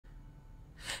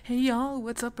Hey y'all,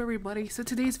 what's up everybody? So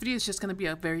today's video is just gonna be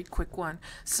a very quick one.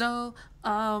 So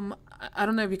I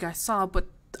don't know if you guys saw, but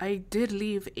I did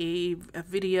leave a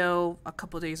video a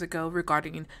couple days ago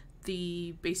regarding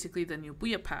basically the new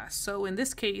Booyah Pass. So in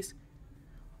this case,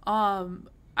 I've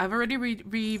already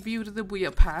reviewed the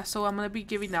Booyah Pass, so I'm gonna be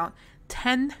giving out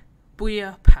 10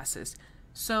 Booyah Passes.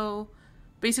 So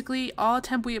basically all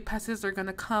 10 Booyah Passes are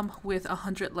gonna come with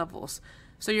 100 levels.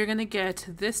 So you're going to get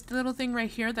this little thing right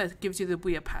here that gives you the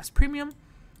Booyah Pass Premium.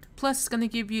 Plus it's going to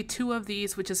give you 2 of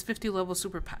these, which is 50 level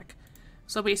Super Pack.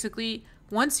 So basically,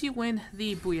 once you win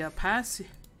the Booyah Pass,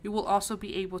 you will also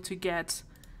be able to get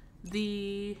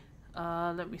the,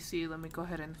 let me go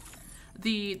ahead and,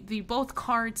 the both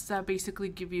cards that basically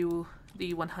give you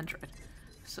the 100.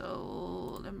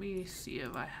 So let me see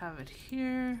if I have it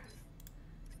here.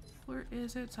 Where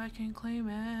is it so I can claim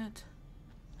it?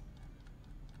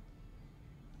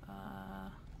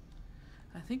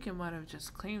 I think it might have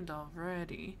just claimed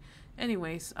already.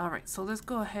 Anyways, alright, so let's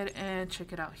go ahead and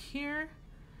check it out here.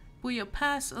 Booyah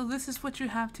Pass, so this is what you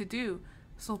have to do.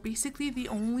 So basically the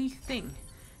only thing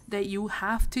that you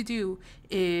have to do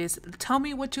is tell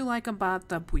me what you like about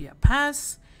the Booyah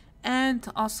Pass and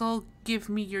also give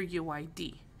me your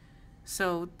UID.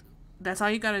 So that's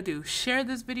all you gotta do. Share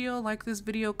this video, like this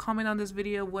video, comment on this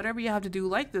video, whatever you have to do,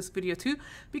 like this video too,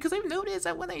 because I've noticed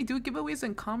that when I do giveaways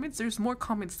and comments, there's more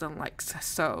comments than likes,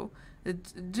 so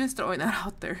just throwing that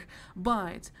out there.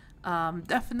 But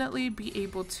definitely be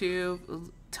able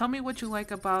to tell me what you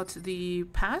like about the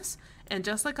pass, and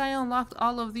just like I unlocked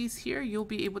all of these here, you'll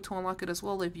be able to unlock it as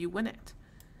well if you win it.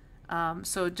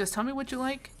 So just tell me what you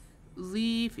like,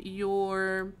 leave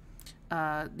your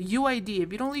UID.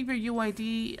 If you don't leave your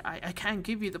UID, I can't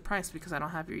give you the price because I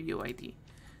don't have your UID.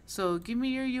 So give me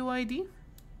your UID,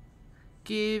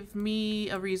 give me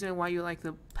a reason why you like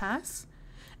the pass,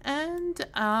 and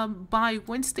by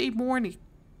Wednesday morning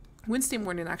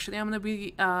actually, I'm going to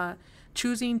be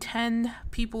choosing 10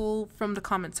 people from the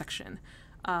comment section.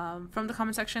 From the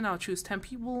comment section, I'll choose 10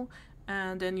 people,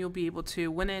 and then you'll be able to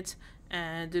win it,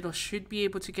 and it should be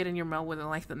able to get in your mail within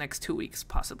like the next 2 weeks,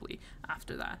 possibly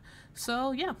after that.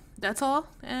 So yeah, that's all,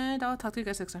 and I'll talk to you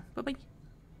guys next time. Bye bye.